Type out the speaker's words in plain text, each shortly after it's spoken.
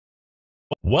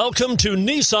Welcome to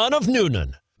Nissan of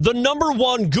Newnan, the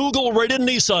 #1 Google-rated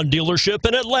Nissan dealership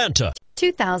in Atlanta.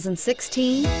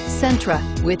 2016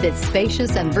 Sentra. With its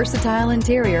spacious and versatile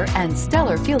interior and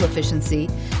stellar fuel efficiency,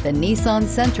 the Nissan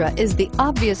Sentra is the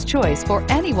obvious choice for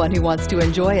anyone who wants to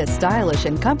enjoy a stylish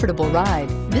and comfortable ride.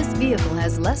 This vehicle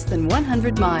has less than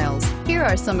 100 miles. Here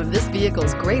are some of this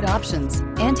vehicle's great options: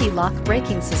 anti-lock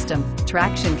braking system,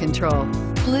 traction control,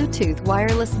 Bluetooth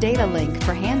wireless data link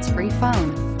for hands-free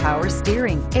phone, power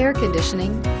steering, air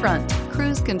conditioning, front,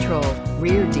 cruise control,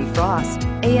 rear defrost,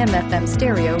 AM/FM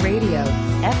stereo radio,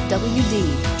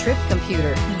 FWD, trip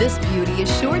computer. This beauty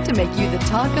is sure to make you the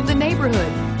talk of the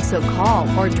neighborhood. So call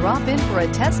or drop in for a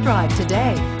test drive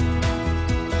today.